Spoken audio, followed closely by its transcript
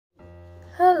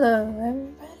Hello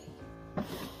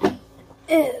everybody,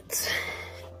 it's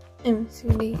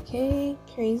MCDK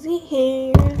Crazy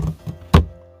here,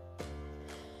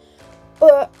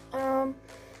 but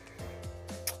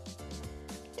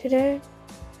today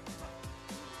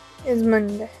is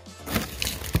Monday.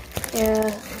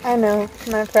 Yeah, I know,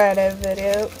 my Friday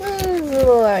video was a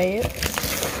little late,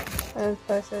 I was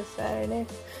posted Saturday,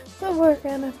 but we're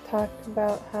gonna talk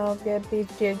about how good these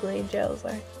jiggly gels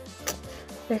are.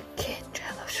 They're kid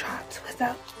jello shots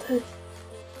without the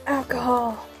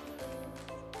alcohol.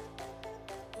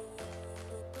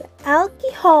 The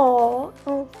alcohol!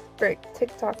 Oh, frick,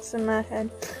 TikTok's in my head.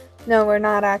 No, we're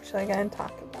not actually going to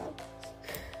talk about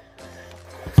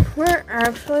this. We're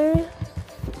actually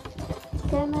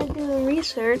going to do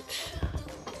research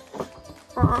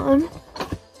on...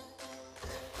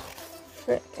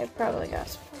 Frick, I probably got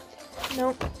spotted.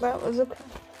 Nope, that was a...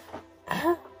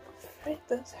 Ah, frick,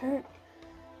 this hurt.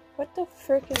 What the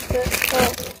frick is this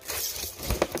called?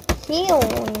 Ew,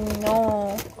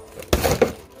 no.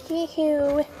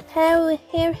 Ew, how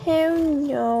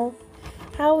no.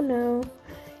 How no.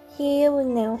 Ew,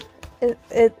 no.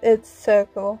 It's so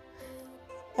cool.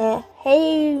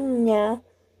 Hey, no.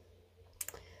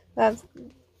 That's,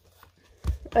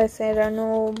 I said I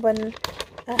know, but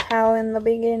a how in the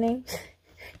beginning.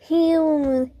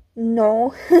 Ew,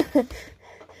 no.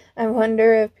 I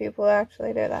wonder if people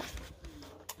actually do that.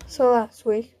 So last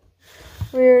week,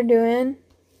 we were doing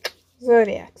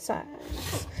zodiac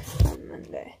signs on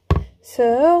Monday.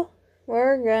 So,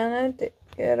 we're gonna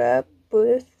get up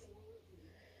with,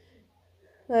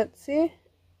 let's see,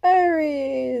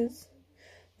 Aries.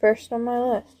 First on my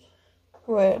list,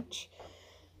 which,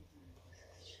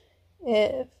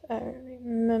 if I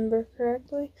remember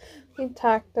correctly, we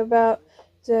talked about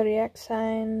zodiac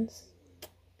signs,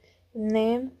 the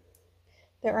name,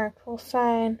 their actual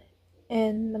sign,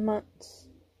 and the months.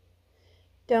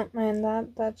 Don't mind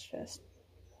that, that's just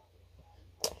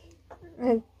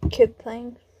a kid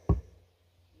thing.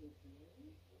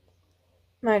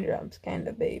 My job's kind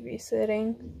of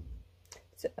babysitting.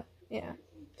 So, yeah.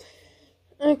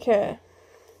 Okay.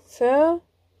 So,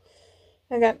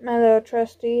 I got my little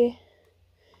trusty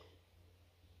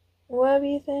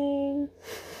webby thing.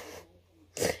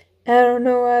 I don't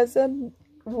know why I said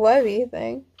webby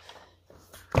thing.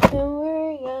 And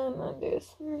we're gonna do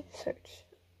some research.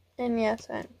 And yes,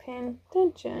 I'm paying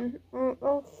attention.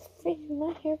 Oh, freaking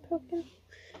my hair poking.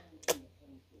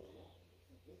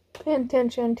 Paying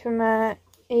attention to my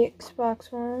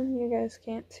Xbox One. You guys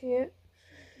can't see it.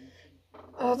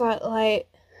 Oh, that light.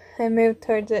 I moved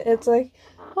towards it. It's like,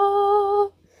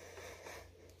 oh.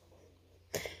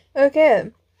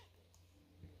 Okay.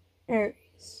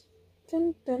 Aries.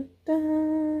 Dun, dun,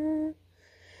 dun.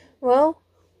 Well,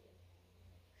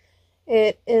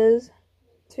 it is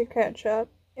to catch up.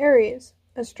 Aries,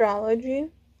 astrology,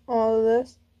 all of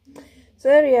this.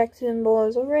 Zodiac symbol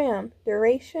is a ram.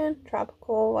 Duration,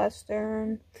 tropical,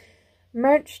 western,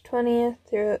 March 20th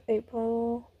through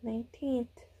April 19th.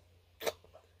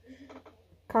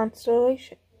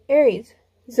 Constellation, Aries,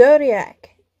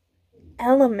 zodiac,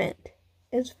 element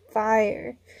is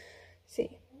fire.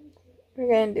 See, we're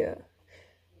gonna do it.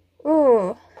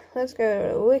 Ooh, let's go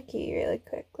to the wiki really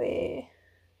quickly.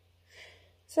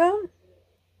 So,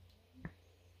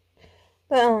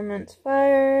 the element's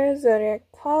fire.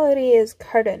 Zodiac quality is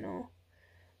cardinal,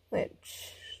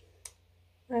 which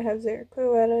I have zero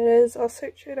clue what it is. I'll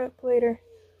search it up later.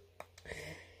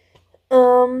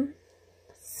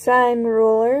 Sign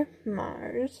ruler,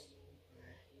 Mars.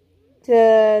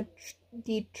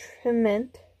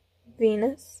 Detriment,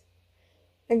 Venus.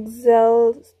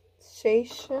 Exaltation,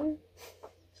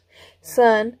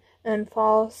 Sun, and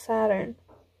fall, Saturn.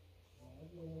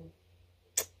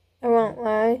 I won't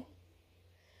lie,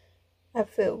 I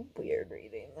feel weird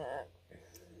reading that.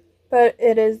 But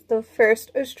it is the first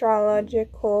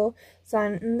astrological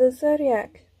sign in the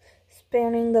zodiac,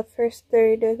 spanning the first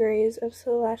 30 degrees of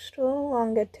celestial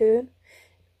longitude,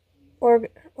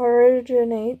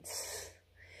 originates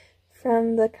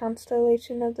from the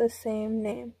constellation of the same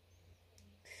name.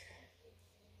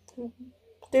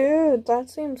 Dude, that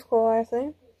seems cool, I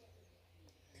think.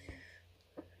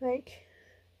 Like,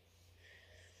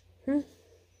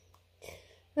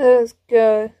 let's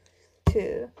go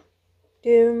to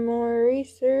do more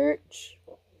research.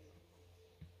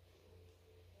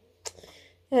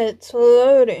 It's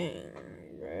loading,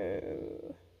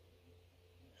 bro.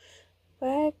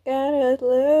 Why gotta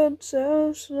load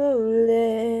so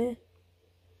slowly?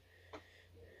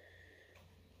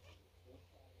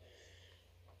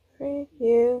 For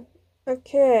you.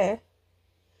 Okay.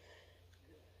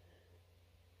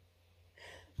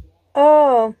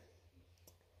 Oh,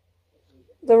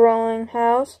 The rolling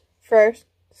house. First,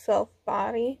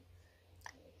 self-body.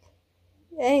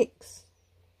 Yikes.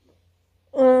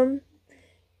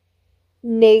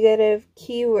 Negative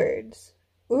keywords.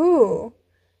 Ooh.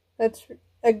 That's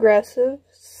aggressive,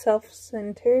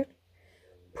 self-centered,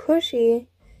 pushy,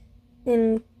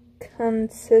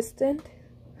 inconsistent,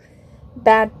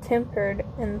 bad-tempered,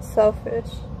 and selfish.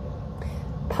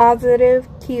 Positive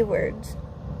keywords.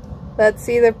 Let's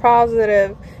see the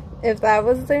positive. If that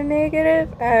was their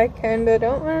negative, I kinda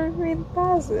don't want to read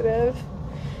positive.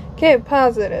 Okay,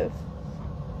 positive.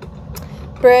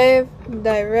 Brave,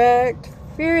 direct,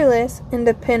 fearless,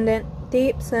 independent,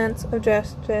 deep sense of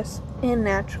justice, and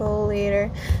natural leader.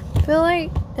 I feel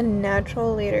like a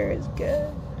natural leader is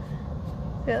good.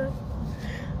 Really.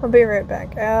 I'll be right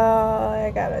back. Oh,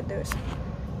 I gotta do something.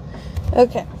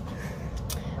 Okay.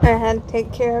 I had to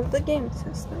take care of the game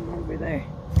system over there.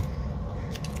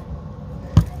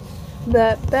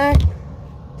 But back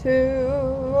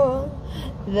to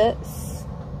this.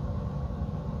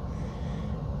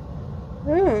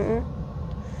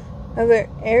 Other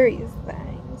Aries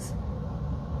things.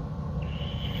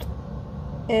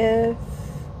 If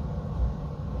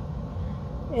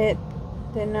it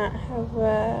did not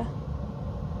have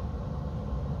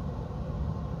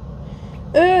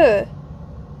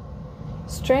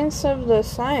strengths of the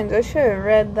signs. I should have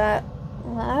read that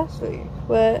last week,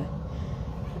 but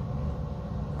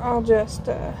I'll just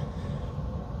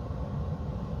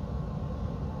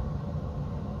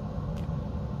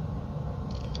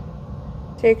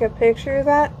take a picture of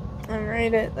that and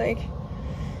write it like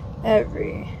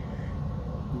every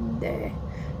day.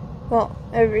 Well,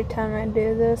 every time I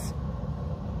do this.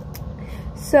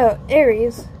 So,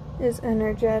 Aries is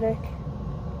energetic.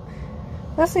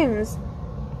 That seems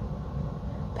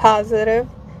positive.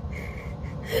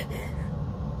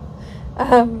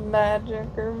 I'm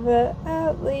magicer, but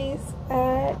at least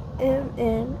I am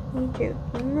in a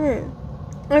joking mood.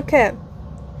 Okay.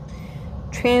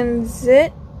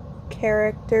 Transit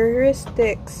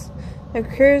characteristics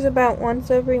occurs about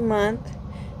once every month,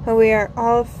 and we are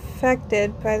all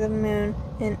affected by the moon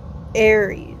in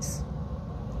Aries.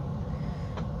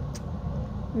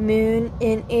 Moon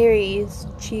in Aries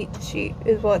cheat sheet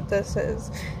is what this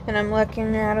is, and I'm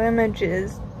looking at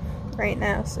images right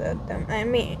now, so don't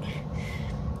mind me.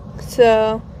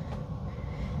 So,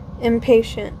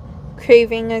 impatient,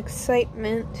 craving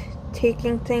excitement,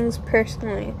 taking things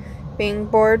personally, being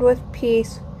bored with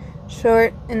peace,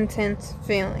 short, intense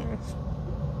feelings.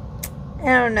 I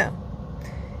don't know.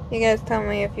 You guys tell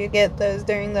me if you get those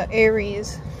during the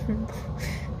Aries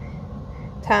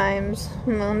times,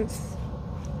 months.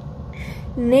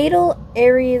 Natal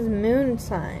Aries moon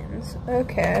signs.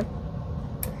 Okay.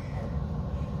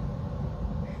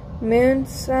 Moon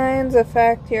signs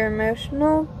affect your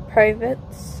emotional, private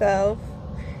self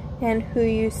and who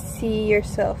you see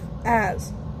yourself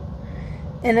as.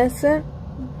 Innocent,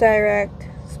 direct,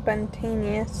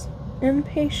 spontaneous,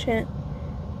 impatient,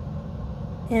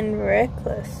 and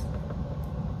reckless.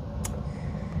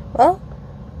 Well,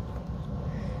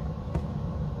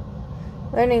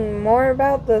 learning more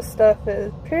about this stuff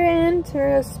is pretty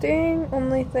interesting.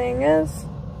 Only thing is,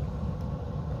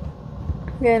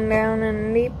 getting down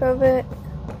in the deep of it.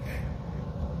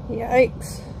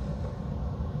 Yikes.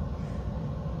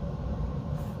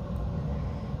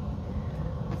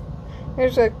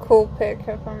 Here's a cool pic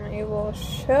if I'm able to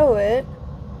show it.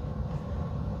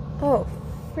 Oh,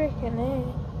 freaking A.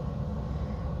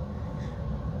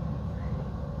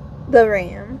 The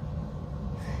ram.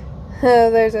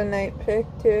 Oh, there's a night pic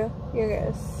too. You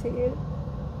guys see it?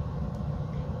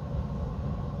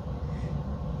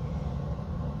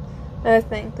 I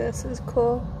think this is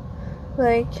cool.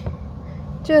 Like,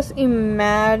 just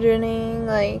imagining,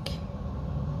 like,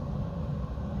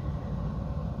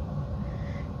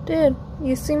 dude,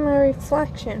 you see my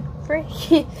reflection.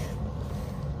 Freaking.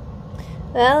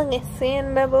 Well, you're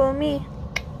seeing double me.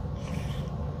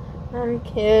 I'm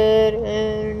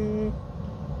kidding.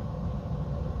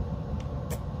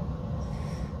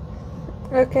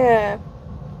 Okay.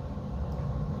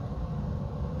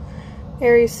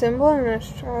 Aries symbol and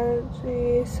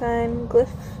astrology sign glyph.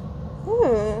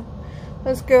 Ooh.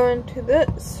 Let's go into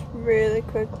this really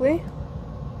quickly.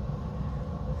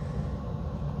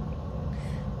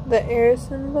 The Aries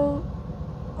symbol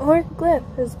or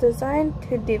glyph is designed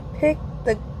to depict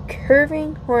the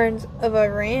curving horns of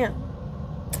a ram.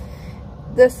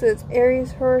 This is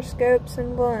Aries horoscope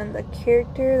symbol and the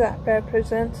character that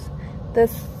represents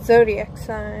this zodiac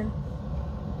sign.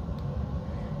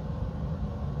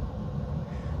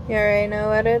 You already know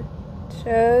what it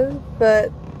shows,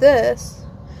 but this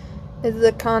is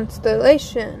the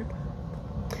constellation.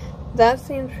 That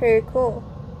seems pretty cool.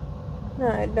 No,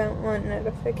 I don't want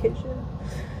notification.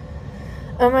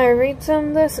 I'm gonna read some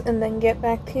of this and then get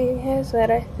back to you guys that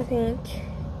I think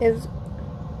is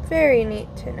very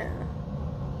neat to know.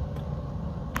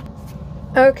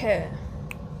 Okay.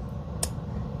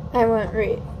 I won't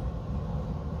read.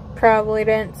 Probably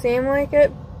didn't seem like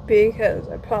it because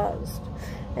I paused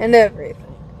and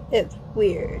everything. It's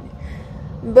weird.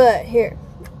 But here,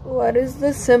 what is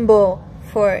the symbol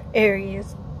for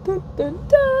Aries? Dun, dun,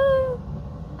 dun.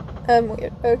 I'm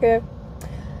weird, okay.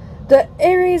 The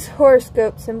Aries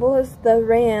horoscope symbol is the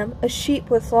ram, a sheep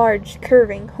with large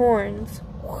curving horns.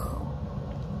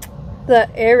 The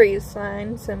Aries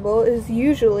sign symbol is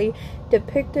usually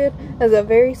depicted as a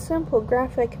very simple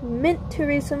graphic meant to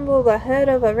resemble the head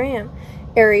of a ram.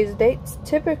 Aries dates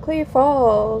typically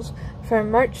falls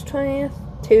from March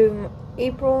 20th to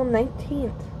April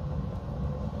 19th.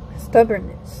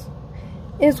 Stubbornness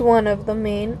is one of the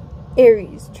main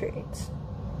Aries traits.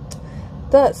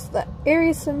 Thus, the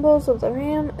Aries symbols of the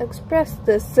ram express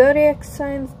the zodiac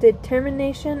sign's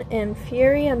determination and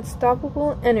fiery,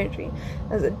 unstoppable energy.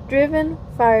 As a driven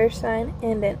fire sign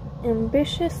and an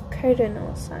ambitious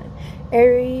cardinal sign,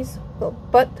 Aries will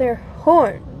butt their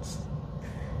horns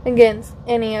against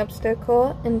any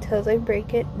obstacle until they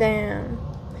break it down.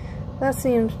 That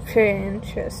seems pretty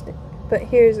interesting, but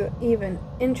here's an even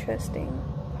interesting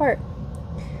part.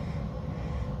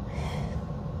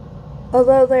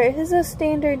 Although there is a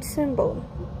standard symbol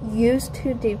used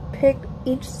to depict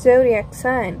each zodiac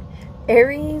sign,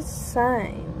 Aries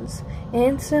signs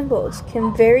and symbols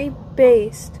can vary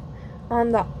based on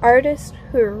the artist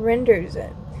who renders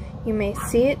it. You may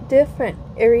see it different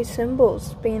Aries symbols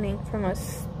spanning from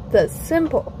the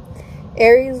simple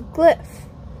Aries glyph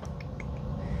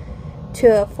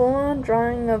to a full-on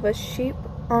drawing of a sheep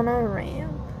on a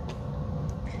ram.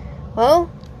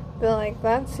 Well, I feel like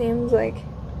that seems like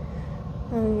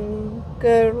a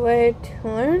good way to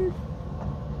learn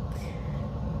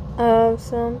of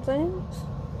some things.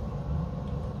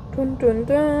 Dun, dun,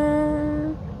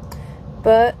 dun.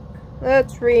 But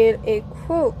let's read a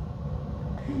quote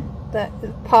that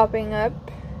is popping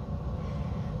up.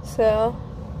 So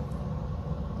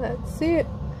let's see it.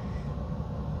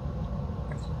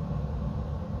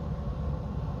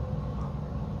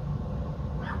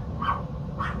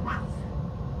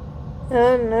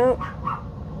 Oh no.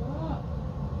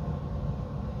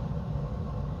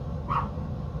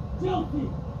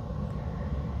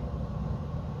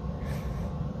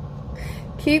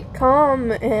 Keep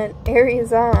calm and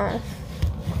Aries on.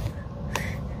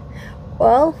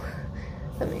 Well,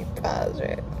 let me pause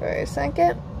it for a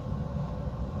second.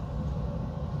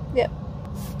 Yep.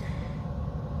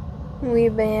 We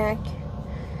back.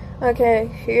 Okay,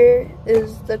 here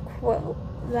is the quote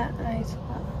that I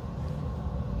saw.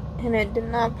 And it did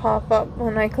not pop up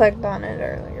when I clicked on it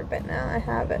earlier, but now I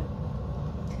have it.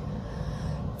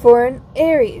 For an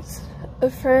Aries, a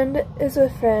friend is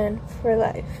a friend for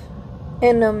life.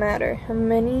 And no matter how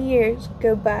many years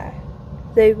go by,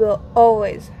 they will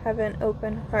always have an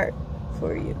open heart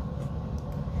for you.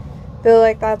 Feel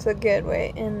like that's a good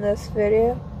way to end this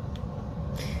video.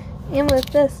 And with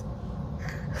this,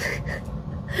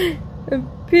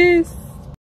 peace.